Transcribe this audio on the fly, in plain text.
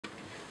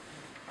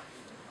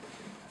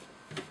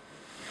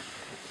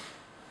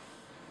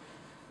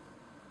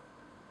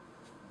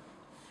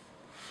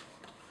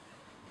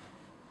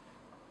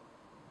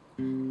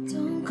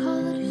Don't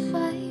call it a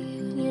fight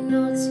when you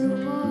know it's a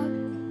war,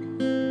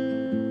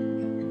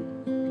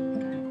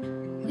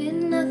 with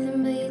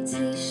nothing but your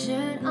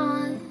t-shirt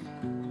on.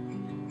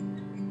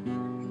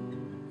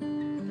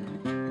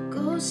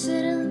 Go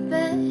sit in the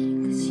bed,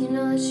 cause you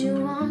know that you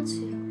want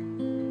to.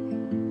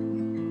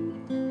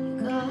 You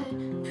got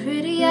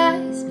pretty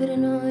eyes, but I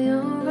know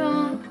you're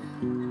wrong.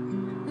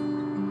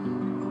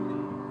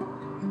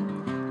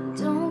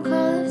 Don't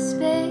call it a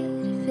spade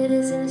if it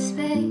isn't a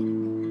spade.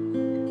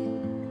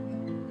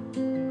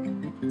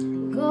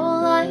 Go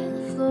lie on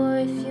the floor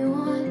if you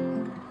want.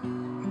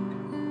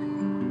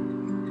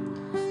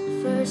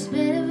 The first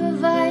bit of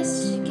advice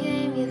she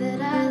gave me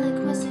that I like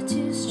wasn't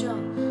too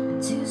strong,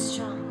 too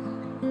strong.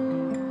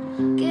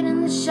 Get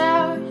in the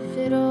shower if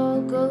it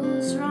all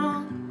goes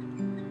wrong.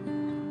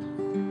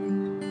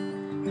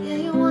 Yeah,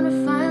 you wanna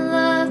find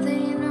love,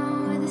 then you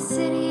know where the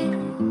city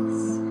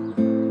is.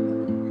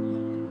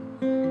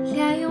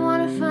 Yeah, you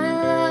wanna find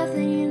love,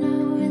 then you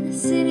know where the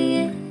city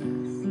is.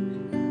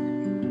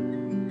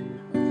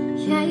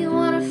 Yeah, you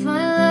wanna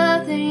find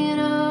love, then you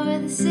know where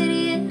the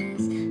city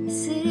is. The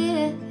city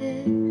is.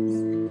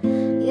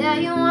 Yeah,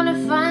 you wanna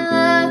find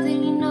love,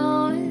 then you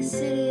know where the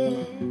city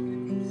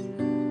is.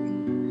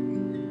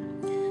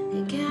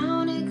 Your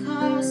gown it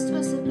cost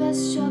was the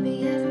best job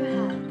he ever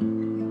had.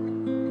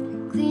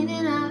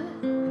 Cleaning up.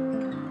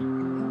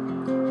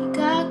 He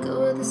got good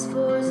with his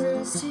fours and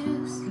his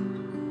twos.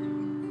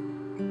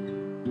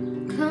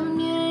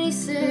 Community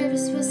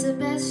service was the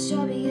best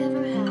job he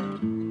ever had.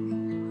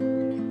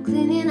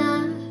 Cleaning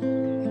up.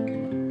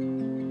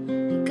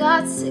 He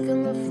got sick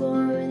on the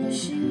floor in his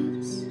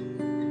shoes.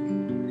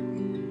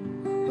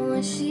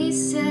 When she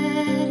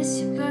said it's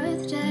your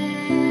birthday,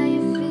 are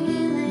you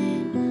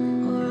feeling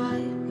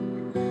alright?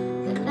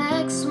 The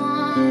next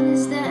one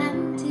is the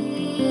empty,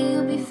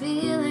 you'll be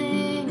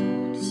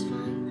feeling just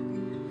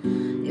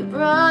fine. Your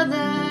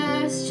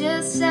brothers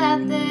just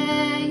sat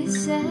there, you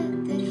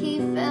said that he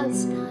felt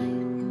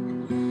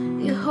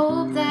tonight. You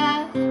hope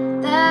that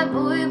that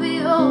boy will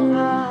be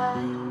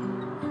alright.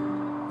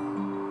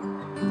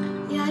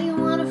 Yeah, you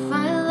wanna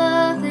find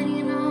love, then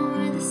you know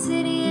where the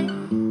city is.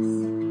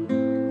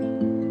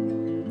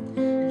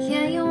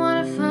 Yeah, you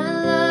wanna find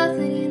love,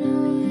 then you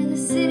know where the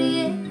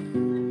city is.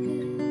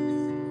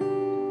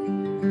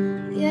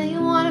 Yeah, you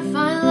wanna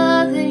find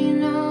love, then you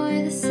know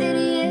where the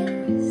city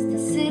is. The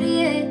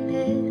city is.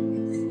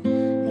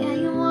 Yeah,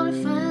 you wanna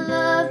find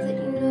love, then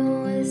you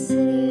know where the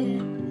city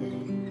is.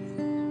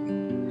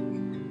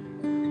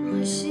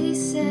 When she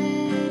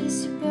said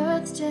it's your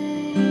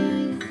birthday, are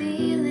you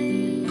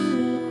feeling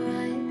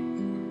alright?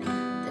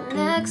 The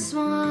next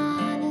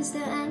one is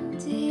the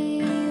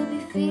empty, you'll be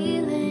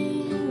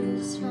feeling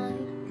just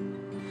fine.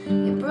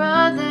 Your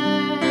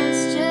brothers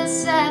just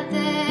sat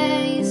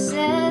there, you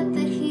said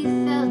that he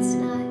felt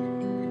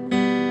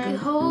tonight. You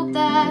hope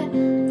that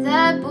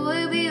that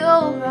boy will be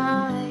alright.